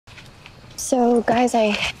So, guys,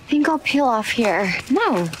 I think I'll peel off here.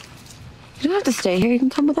 No. You don't have to stay here. You can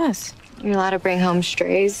come with us. You're allowed to bring home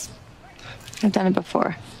strays. I've done it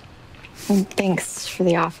before. And thanks for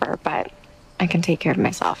the offer, but I can take care of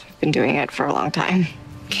myself. I've been doing it for a long time.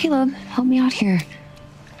 Caleb, help me out here.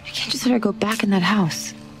 I can't just let her go back in that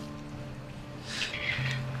house.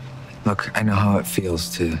 Look, I know how it feels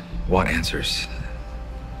to want answers.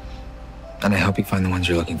 And I hope you find the ones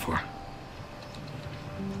you're looking for.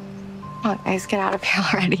 Come on, guys, get out of here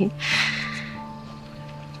already.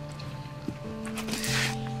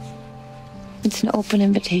 It's an open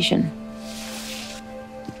invitation.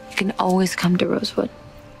 You can always come to Rosewood.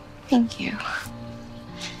 Thank you.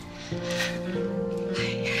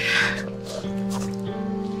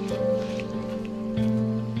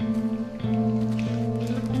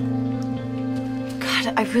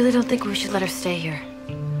 God, I really don't think we should let her stay here.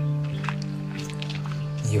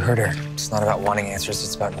 You heard her. It's not about wanting answers,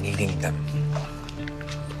 it's about needing them.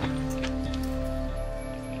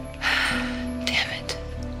 Damn it.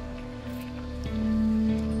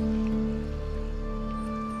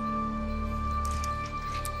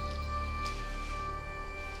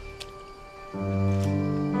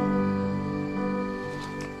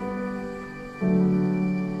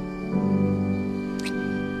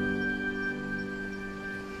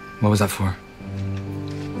 What was that for?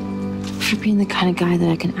 For being the kind of guy that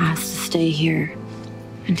I can ask to stay here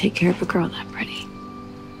and take care of a girl that pretty.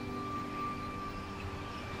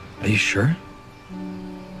 Are you sure?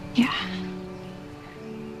 Yeah.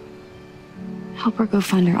 Help her go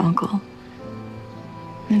find her uncle.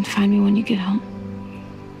 And then find me when you get home.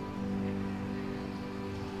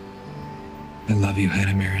 I love you,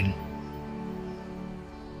 Hanna Miranda.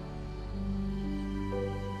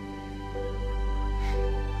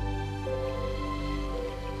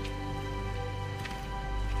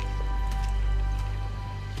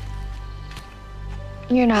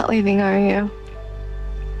 You're not leaving, are you?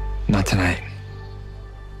 Not tonight.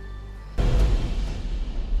 Have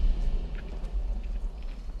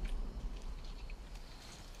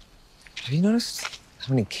you noticed how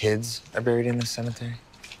many kids are buried in this cemetery?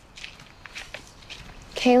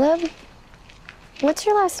 Caleb? What's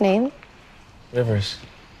your last name? Rivers.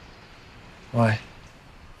 Why?